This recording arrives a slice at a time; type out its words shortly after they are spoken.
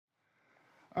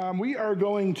We are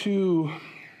going to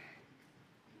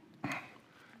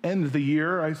end the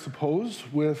year, I suppose,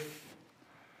 with,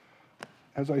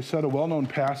 as I said, a well-known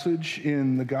passage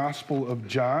in the Gospel of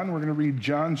John. We're going to read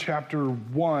John chapter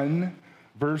 1,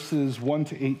 verses 1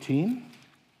 to 18.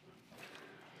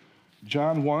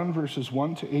 John 1, verses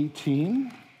 1 to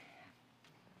 18.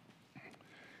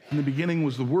 In the beginning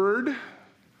was the Word.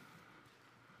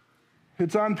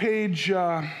 It's on page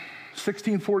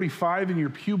 1645 in your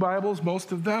pew Bibles,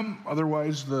 most of them.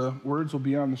 Otherwise, the words will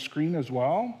be on the screen as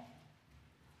well.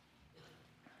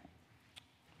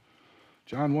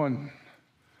 John 1,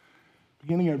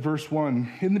 beginning at verse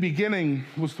 1. In the beginning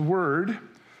was the Word,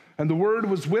 and the Word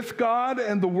was with God,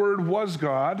 and the Word was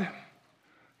God.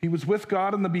 He was with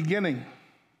God in the beginning.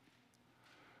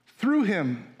 Through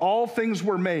him, all things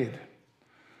were made.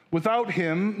 Without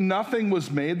him, nothing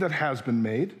was made that has been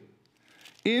made.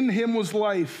 In him was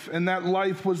life, and that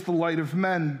life was the light of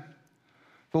men.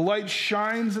 The light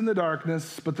shines in the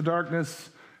darkness, but the darkness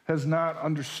has not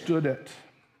understood it.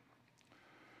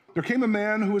 There came a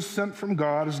man who was sent from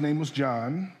God. His name was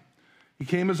John. He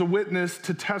came as a witness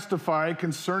to testify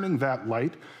concerning that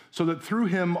light, so that through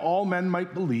him all men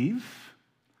might believe.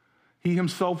 He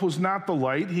himself was not the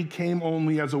light. He came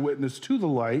only as a witness to the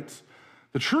light.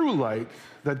 The true light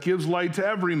that gives light to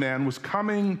every man was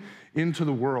coming into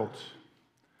the world.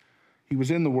 He was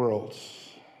in the world,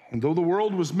 and though the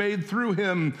world was made through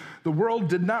him, the world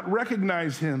did not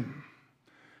recognize him.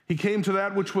 He came to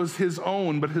that which was his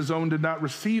own, but his own did not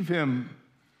receive him.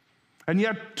 And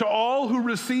yet to all who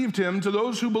received him, to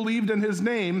those who believed in his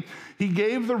name, he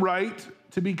gave the right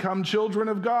to become children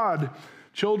of God,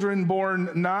 children born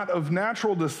not of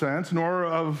natural descent, nor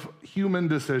of human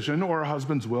decision or a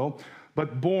husband's will,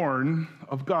 but born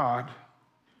of God.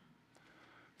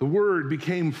 The Word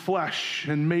became flesh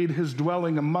and made his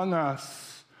dwelling among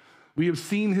us. We have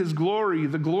seen his glory,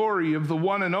 the glory of the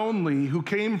one and only who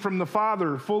came from the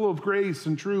Father, full of grace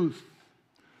and truth.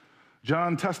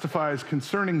 John testifies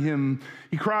concerning him.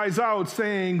 He cries out,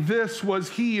 saying, "This was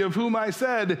he of whom I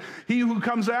said, 'He who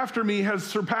comes after me has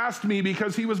surpassed me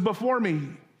because he was before me.'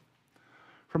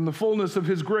 From the fullness of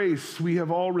his grace, we have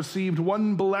all received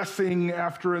one blessing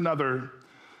after another.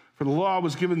 For the law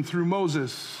was given through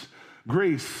Moses.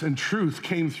 Grace and truth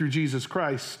came through Jesus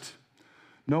Christ.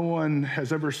 No one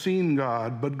has ever seen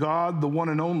God, but God, the one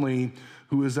and only,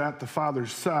 who is at the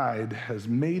Father's side, has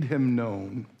made him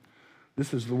known."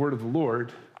 This is the word of the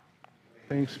Lord.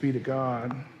 Thanks be to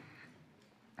God.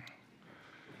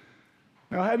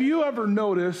 Now, have you ever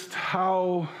noticed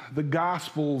how the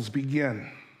Gospels begin?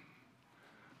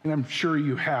 And I'm sure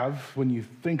you have when you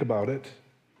think about it.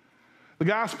 The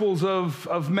Gospels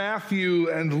of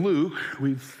Matthew and Luke,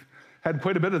 we've had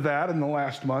quite a bit of that in the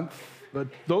last month, but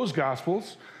those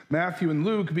Gospels, Matthew and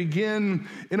Luke, begin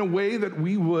in a way that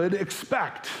we would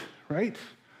expect, right?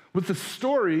 With the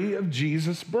story of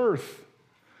Jesus' birth.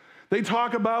 They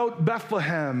talk about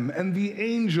Bethlehem and the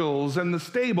angels and the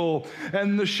stable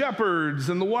and the shepherds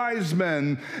and the wise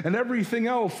men and everything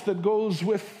else that goes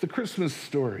with the Christmas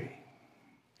story.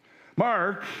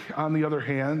 Mark, on the other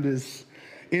hand, is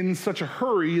in such a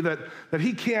hurry that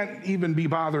he can't even be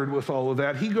bothered with all of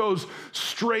that. He goes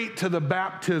straight to the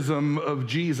baptism of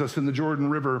Jesus in the Jordan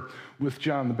River with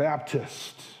John the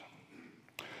Baptist.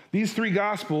 These three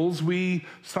Gospels we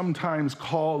sometimes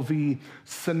call the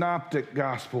Synoptic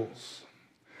Gospels.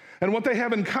 And what they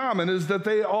have in common is that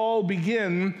they all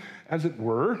begin, as it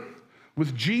were,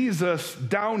 with Jesus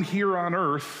down here on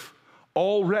earth,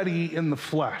 already in the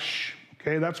flesh.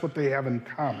 Okay, that's what they have in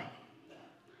common.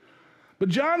 But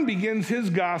John begins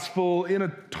his gospel in a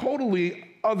totally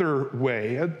other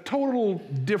way, a total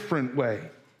different way.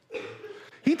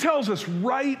 He tells us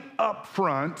right up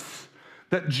front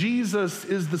that Jesus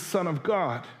is the Son of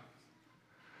God.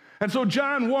 And so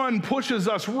John 1 pushes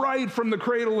us right from the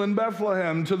cradle in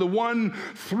Bethlehem to the one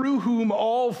through whom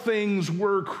all things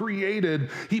were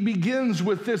created. He begins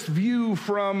with this view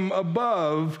from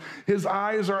above. His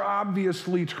eyes are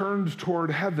obviously turned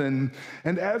toward heaven.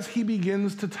 And as he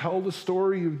begins to tell the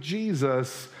story of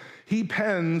Jesus, he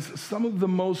pens some of the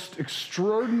most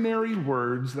extraordinary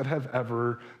words that have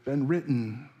ever been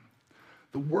written.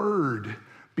 The Word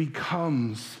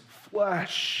becomes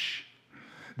flesh.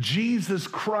 Jesus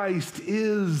Christ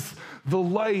is the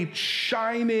light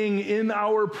shining in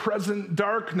our present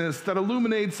darkness that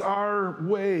illuminates our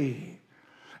way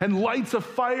and lights a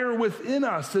fire within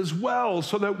us as well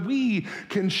so that we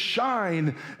can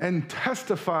shine and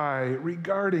testify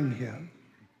regarding him.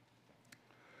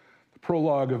 The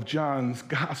prologue of John's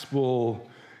gospel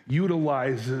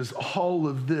utilizes all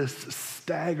of this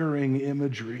staggering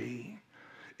imagery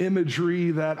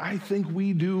imagery that I think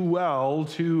we do well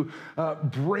to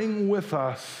bring with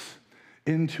us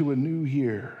into a new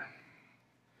year.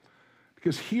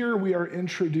 Because here we are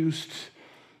introduced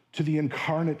to the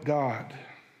incarnate God,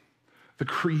 the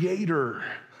creator,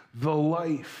 the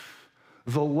life,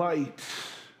 the light.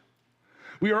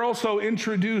 We are also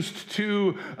introduced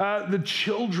to the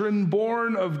children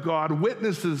born of God,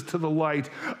 witnesses to the light,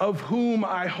 of whom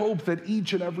I hope that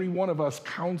each and every one of us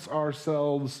counts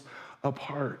ourselves a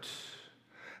part,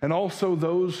 and also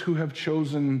those who have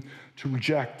chosen to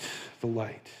reject the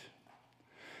light.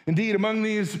 Indeed, among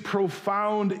these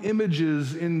profound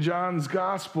images in John's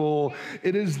gospel,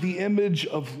 it is the image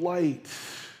of light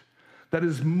that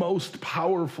is most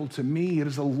powerful to me. It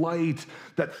is a light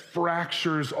that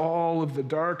fractures all of the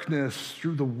darkness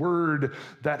through the word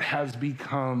that has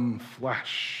become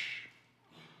flesh.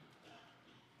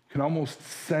 You can almost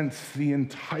sense the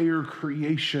entire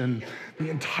creation, the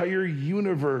entire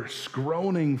universe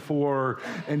groaning for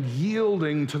and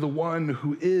yielding to the one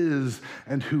who is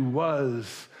and who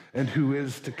was and who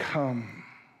is to come.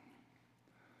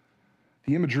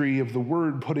 The imagery of the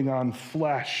word putting on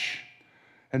flesh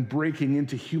and breaking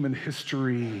into human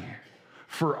history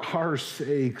for our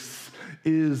sakes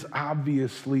is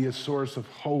obviously a source of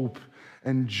hope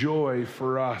and joy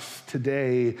for us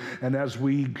today and as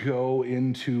we go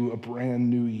into a brand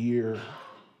new year.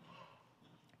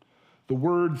 The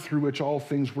word through which all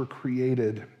things were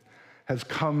created has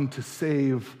come to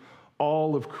save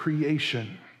all of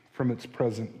creation from its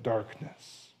present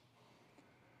darkness.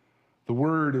 The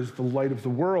word is the light of the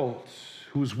world,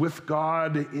 who is with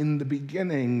God in the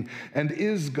beginning and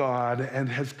is God and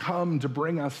has come to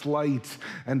bring us light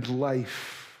and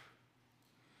life.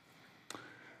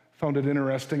 Found it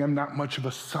interesting. I'm not much of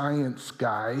a science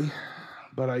guy,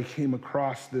 but I came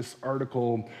across this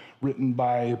article written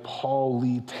by Paul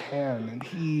Lee Tan, and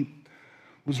he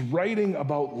was writing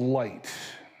about light.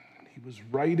 He was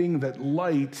writing that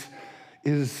light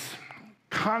is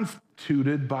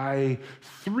constituted by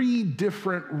three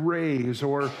different rays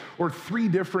or three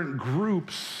different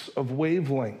groups of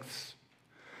wavelengths.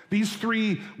 These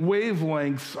three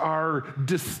wavelengths are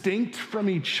distinct from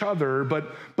each other,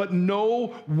 but no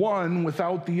one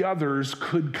without the others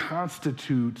could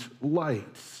constitute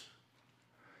light.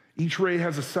 Each ray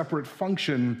has a separate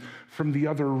function from the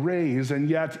other rays, and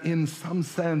yet in some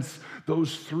sense,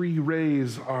 those three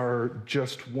rays are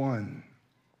just one.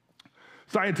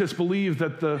 Scientists believe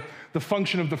that the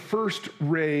function of the first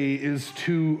ray is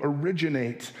to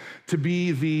originate, to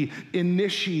be the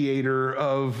initiator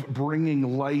of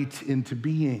bringing light into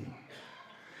being.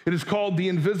 It is called the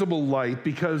invisible light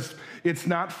because it's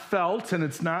not felt and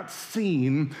it's not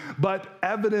seen, but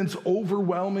evidence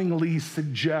overwhelmingly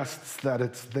suggests that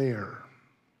it's there.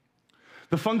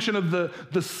 The function of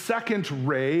the second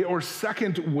ray or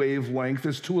second wavelength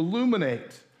is to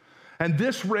illuminate. And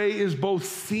this ray is both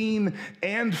seen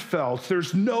and felt.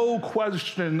 There's no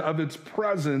question of its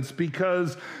presence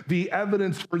because the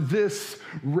evidence for this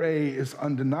ray is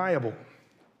undeniable.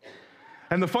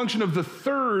 And the function of the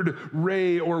third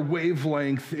ray or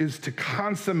wavelength is to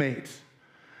consummate.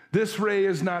 This ray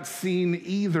is not seen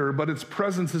either, but its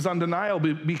presence is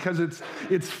undeniable because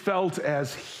it's felt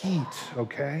as heat,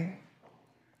 okay?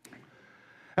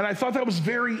 And I thought that was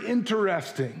very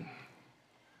interesting.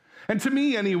 And to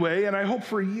me anyway, and I hope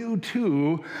for you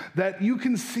too, that you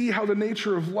can see how the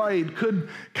nature of light could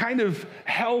kind of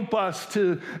help us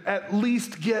to at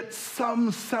least get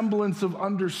some semblance of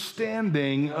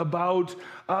understanding about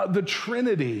the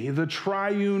Trinity, the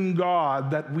triune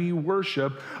God that we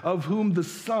worship, of whom the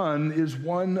Son is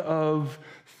one of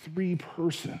three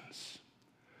persons.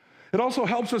 It also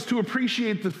helps us to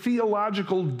appreciate the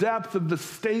theological depth of the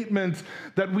statement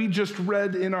that we just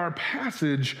read in our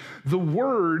passage. The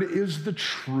Word is the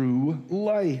true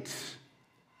light.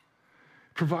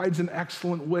 It provides an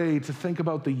excellent way to think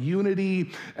about the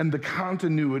unity and the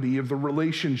continuity of the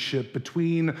relationship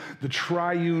between the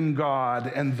triune God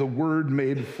and the Word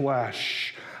made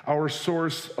flesh, our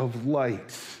source of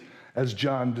light, as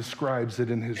John describes it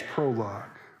in his prologue.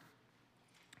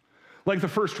 Like the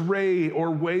first ray or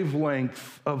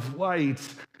wavelength of light,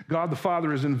 God the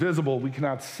Father is invisible. We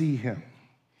cannot see him.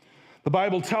 The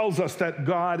Bible tells us that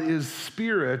God is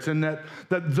spirit and that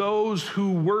those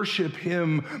who worship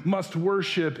him must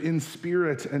worship in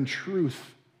spirit and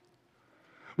truth.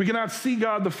 We cannot see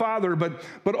God the Father,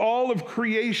 but all of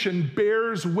creation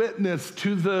bears witness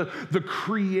to the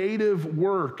creative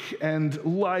work and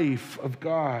life of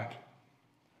God.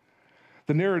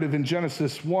 The narrative in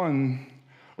Genesis 1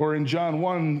 or in John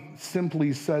 1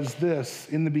 simply says this: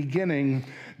 in the beginning,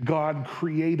 God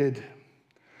created.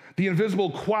 The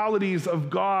invisible qualities of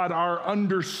God are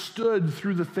understood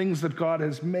through the things that God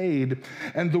has made.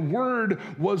 And the Word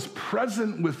was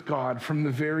present with God from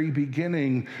the very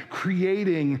beginning,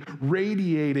 creating,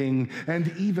 radiating,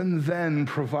 and even then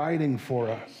providing for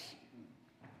us.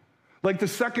 Like the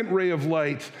second ray of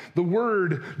light, the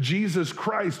Word, Jesus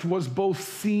Christ, was both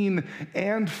seen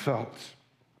and felt.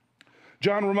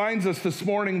 John reminds us this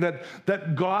morning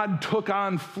that God took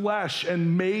on flesh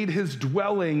and made his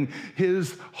dwelling,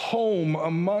 his home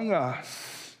among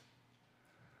us,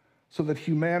 so that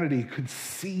humanity could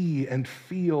see and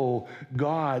feel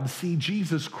God. See,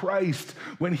 Jesus Christ,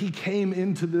 when he came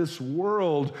into this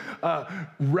world,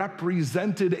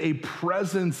 represented a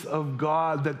presence of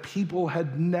God that people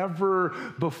had never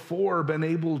before been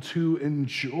able to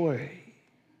enjoy.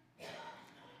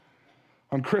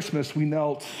 On Christmas, we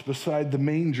knelt beside the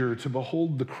manger to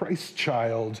behold the Christ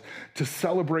child, to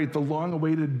celebrate the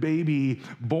long-awaited baby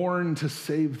born to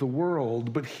save the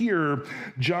world. But here,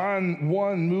 John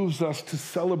 1 moves us to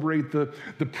celebrate the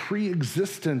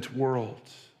pre-existent world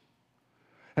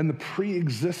and the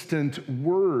pre-existent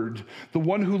Word, the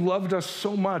one who loved us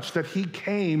so much that he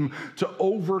came to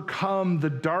overcome the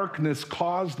darkness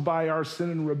caused by our sin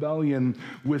and rebellion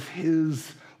with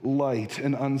his light,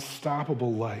 an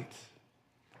unstoppable light.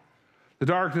 The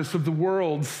darkness of the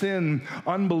world, sin,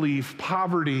 unbelief,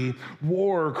 poverty,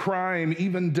 war, crime,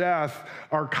 even death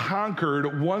are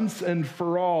conquered once and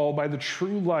for all by the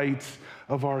true light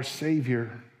of our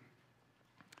Savior.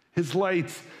 His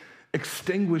light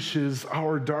extinguishes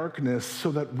our darkness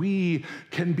so that we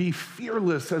can be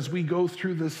fearless as we go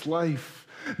through this life,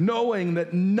 knowing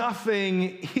that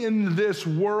nothing in this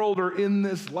world or in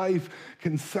this life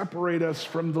can separate us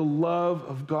from the love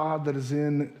of God that is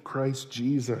in Christ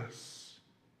Jesus.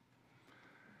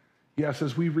 Yes,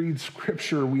 as we read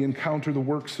Scripture, we encounter the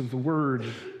works of the Word,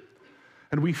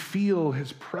 and we feel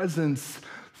his presence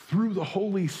through the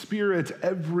Holy Spirit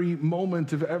every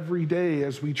moment of every day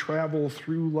as we travel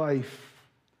through life.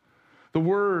 The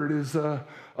Word is a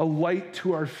light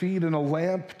to our feet and a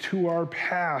lamp to our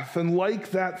path. And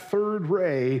like that third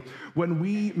ray, when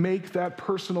we make that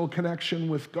personal connection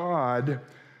with God,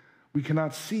 we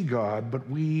cannot see God, but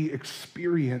we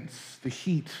experience the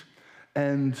heat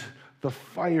and the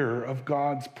fire of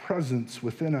God's presence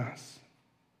within us.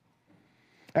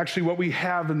 Actually, what we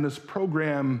have in this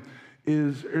program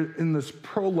in this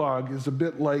prologue is a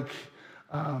bit like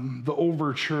the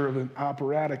overture of an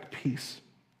operatic piece.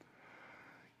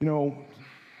 You know,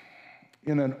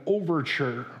 in an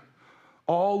overture,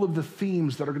 all of the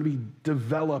themes that are going to be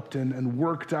developed and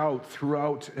worked out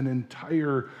throughout an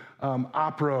entire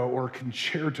opera or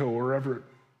concerto, or wherever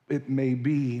it may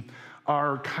be,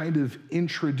 are kind of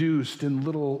introduced in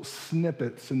little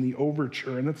snippets in the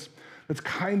overture. And it's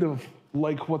kind of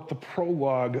like what the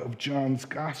prologue of John's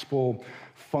gospel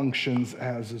functions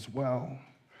as well.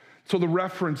 So the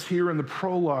reference here in the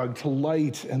prologue to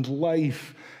light and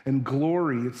life and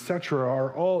glory, etc.,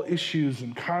 are all issues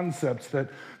and concepts that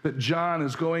John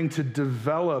is going to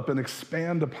develop and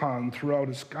expand upon throughout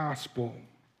his gospel.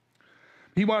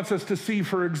 He wants us to see,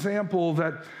 for example,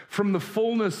 that from the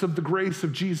fullness of the grace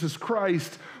of Jesus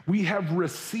Christ, we have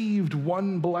received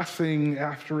one blessing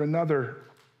after another.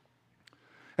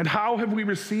 And how have we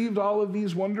received all of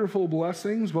these wonderful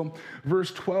blessings? Well,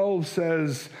 verse 12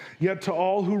 says, "Yet to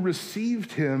all who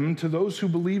received him, to those who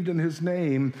believed in his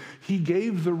name, he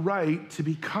gave the right to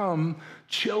become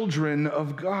children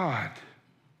of God."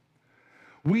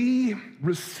 We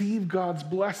receive God's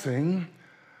blessing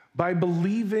by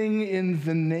believing in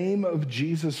the name of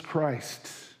Jesus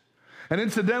Christ. And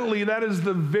incidentally, that is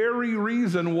the very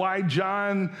reason why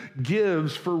John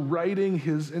gives for writing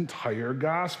his entire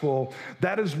gospel.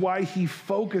 That is why he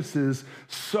focuses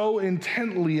so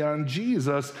intently on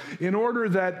Jesus, in order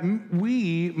that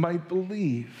we might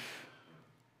believe.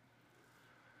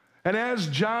 And as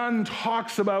John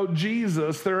talks about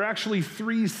Jesus, there are actually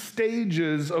 3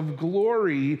 stages of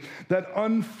glory that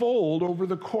unfold over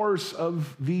the course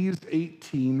of these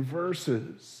 18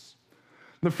 verses.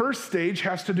 The first stage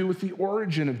has to do with the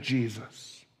origin of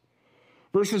Jesus.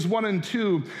 Verses 1 and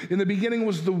 2, "In the beginning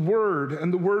was the Word,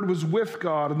 and the Word was with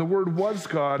God, and the Word was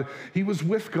God. He was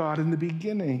with God in the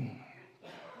beginning."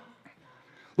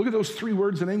 Look at those 3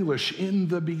 words in English, in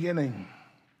the beginning.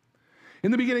 In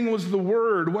the beginning was the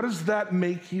Word. What does that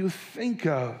make you think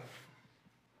of?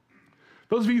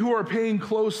 Those of you who are paying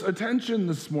close attention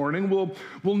this morning will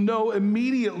know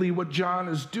immediately what John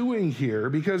is doing here,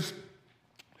 because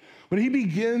when he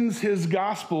begins his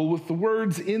gospel with the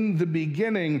words "in the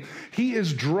beginning," he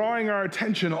is drawing our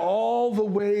attention all the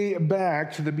way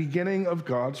back to the beginning of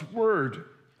God's Word.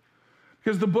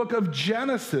 Because the book of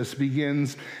Genesis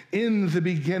begins, in the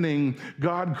beginning,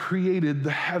 God created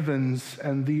the heavens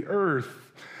and the earth.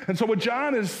 And so what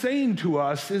John is saying to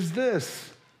us is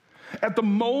this: at the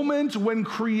moment when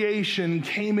creation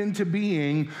came into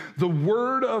being, the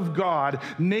Word of God,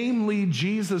 namely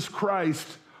Jesus Christ,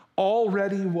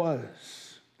 already was.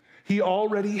 He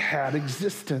already had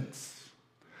existence.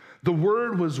 The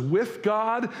Word was with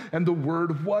God, and the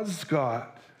Word was God.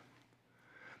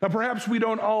 Now, perhaps we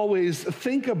don't always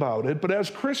think about it, but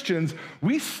as Christians,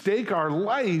 we stake our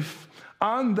life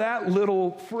on that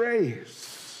little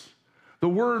phrase. The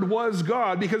Word was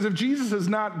God, because if Jesus is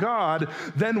not God,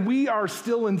 then we are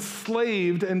still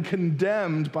enslaved and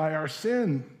condemned by our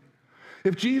sin.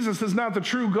 If Jesus is not the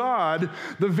true God,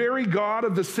 the very God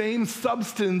of the same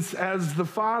substance as the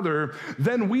Father,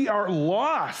 then we are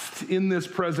lost in this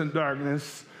present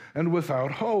darkness and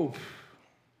without hope.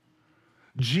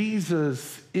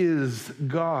 Jesus is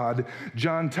God.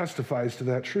 John testifies to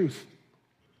that truth.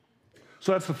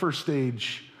 So that's the first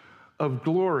stage of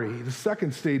glory. The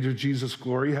second stage of Jesus'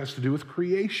 glory has to do with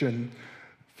creation.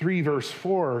 Verses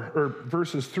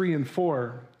 3 and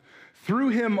 4. Through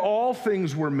him all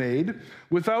things were made.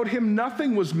 Without him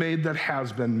nothing was made that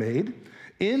has been made.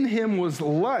 In him was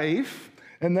life,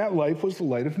 and that life was the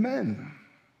light of men.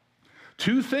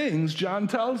 Two things John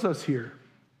tells us here: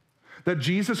 that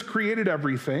Jesus created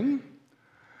everything,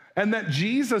 and that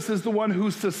Jesus is the one who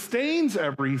sustains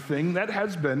everything that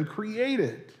has been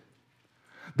created.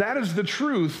 That is the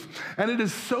truth, and it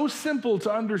is so simple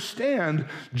to understand.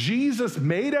 Jesus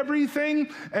made everything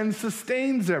and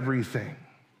sustains everything.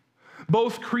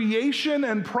 Both creation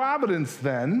and providence,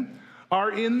 then,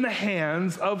 are in the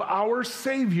hands of our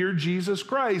Savior, Jesus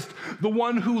Christ, the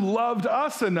one who loved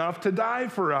us enough to die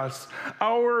for us.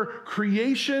 Our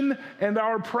creation and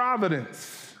our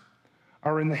providence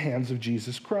are in the hands of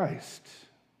Jesus Christ.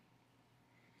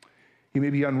 He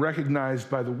may be unrecognized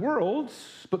by the world,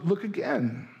 but look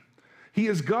again. He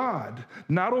is God,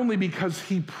 not only because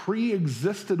he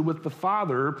pre-existed with the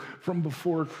Father from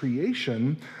before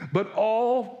creation, but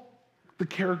all the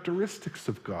characteristics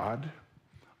of God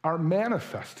are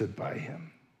manifested by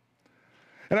him.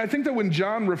 And I think that when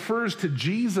John refers to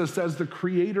Jesus as the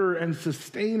creator and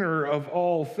sustainer of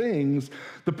all things,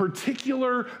 the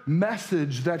particular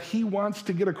message that he wants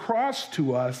to get across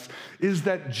to us is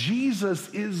that Jesus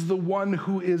is the one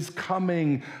who is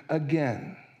coming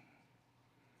again.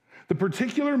 The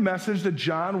particular message that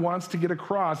John wants to get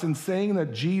across in saying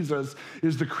that Jesus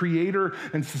is the creator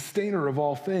and sustainer of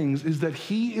all things is that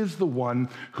he is the one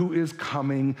who is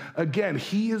coming again.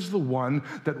 He is the one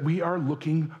that we are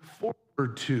looking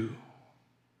forward to.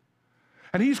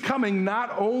 And he's coming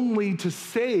not only to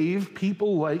save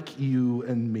people like you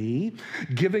and me,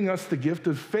 giving us the gift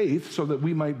of faith so that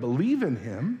we might believe in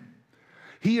him.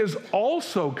 He is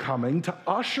also coming to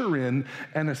usher in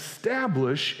and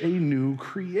establish a new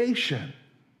creation.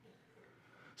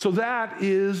 So that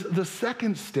is the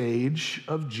second stage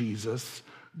of Jesus'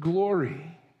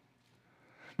 glory.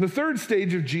 The third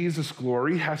stage of Jesus'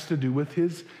 glory has to do with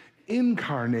his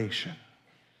incarnation.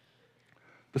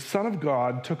 The Son of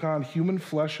God took on human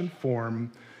flesh and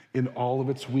form in all of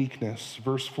its weakness.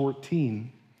 Verse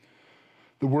 14,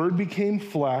 the Word became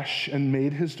flesh and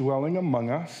made his dwelling among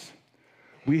us.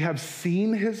 We have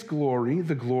seen his glory,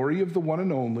 the glory of the one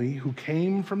and only, who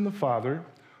came from the Father,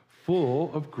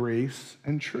 full of grace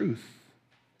and truth.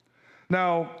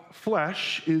 Now,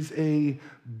 flesh is a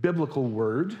biblical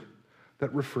word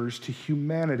that refers to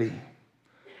humanity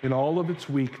in all of its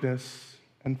weakness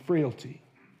and frailty.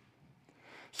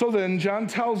 So then, John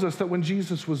tells us that when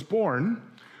Jesus was born,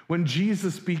 when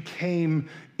Jesus became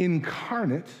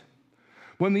incarnate,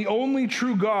 when the only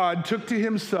true God took to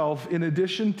himself, in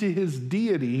addition to his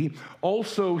deity,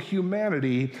 also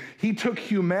humanity, he took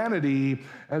humanity,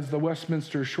 as the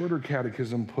Westminster Shorter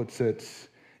Catechism puts it,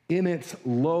 in its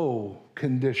low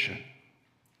condition.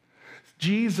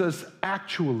 Jesus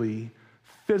actually,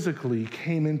 physically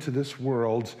came into this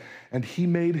world, and he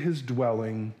made his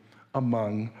dwelling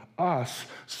among us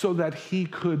so that he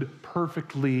could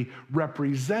perfectly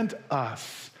represent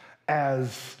us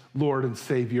as Lord and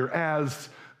Savior, as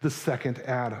the second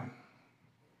Adam.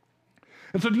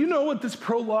 And so do you know what this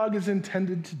prologue is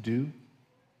intended to do?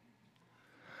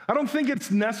 I don't think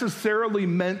it's necessarily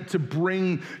meant to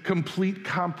bring complete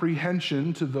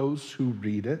comprehension to those who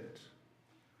read it.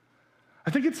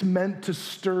 I think it's meant to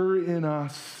stir in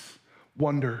us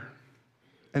wonder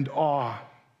and awe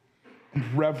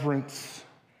and reverence,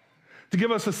 to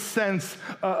give us a sense,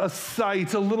 a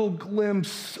sight, a little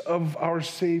glimpse of our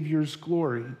Savior's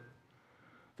glory,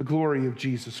 the glory of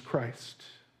Jesus Christ.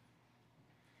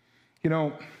 You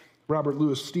know, Robert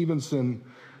Louis Stevenson,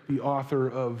 the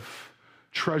author of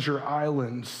Treasure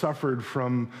Island, suffered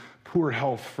from poor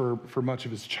health for much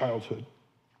of his childhood.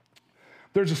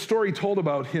 There's a story told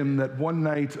about him that one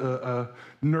night a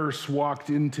nurse walked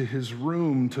into his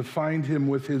room to find him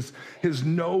with his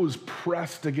nose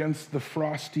pressed against the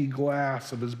frosty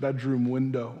glass of his bedroom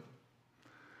window.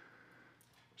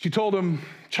 She told him,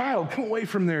 "Child, come away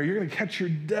from there. You're going to catch your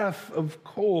death of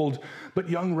cold." But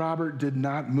young Robert did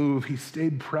not move. He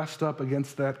stayed pressed up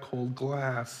against that cold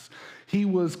glass. He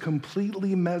was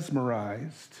completely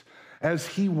mesmerized as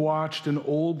he watched an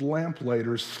old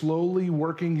lamplighter slowly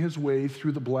working his way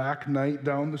through the black night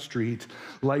down the street,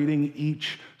 lighting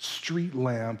each street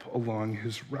lamp along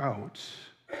his route.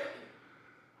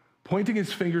 Pointing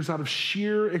his fingers out of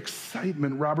sheer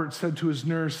excitement, Robert said to his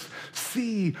nurse,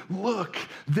 "See, look,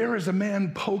 there is a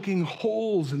man poking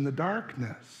holes in the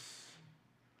darkness."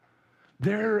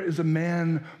 There is a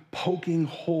man poking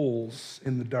holes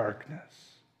in the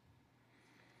darkness.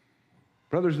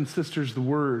 Brothers and sisters, the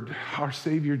Word, our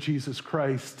Savior Jesus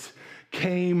Christ,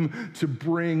 came to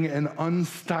bring an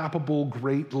unstoppable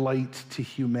great light to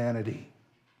humanity.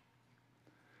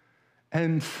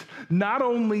 And not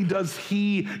only does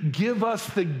he give us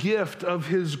the gift of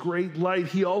his great light,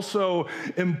 he also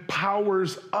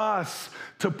empowers us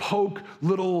to poke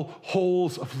little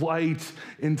holes of light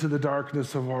into the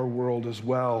darkness of our world as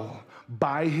well,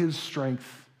 by his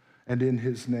strength and in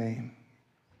his name.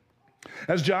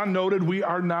 As John noted, we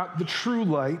are not the true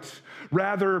light.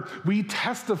 Rather, we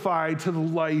testify to the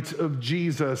light of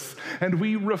Jesus, and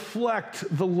we reflect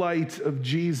the light of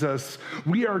Jesus.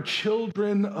 We are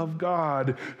children of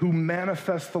God who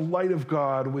manifest the light of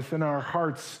God within our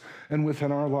hearts and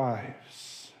within our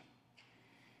lives.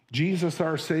 Jesus,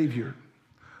 our Savior,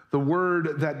 the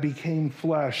Word that became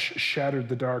flesh, shattered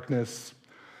the darkness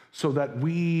so that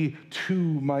we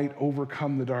too might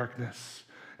overcome the darkness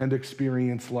and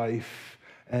experience life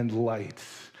and light.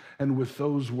 And with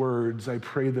those words, I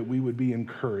pray that we would be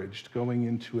encouraged going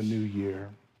into a new year.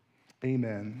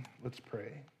 Amen. Let's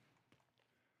pray.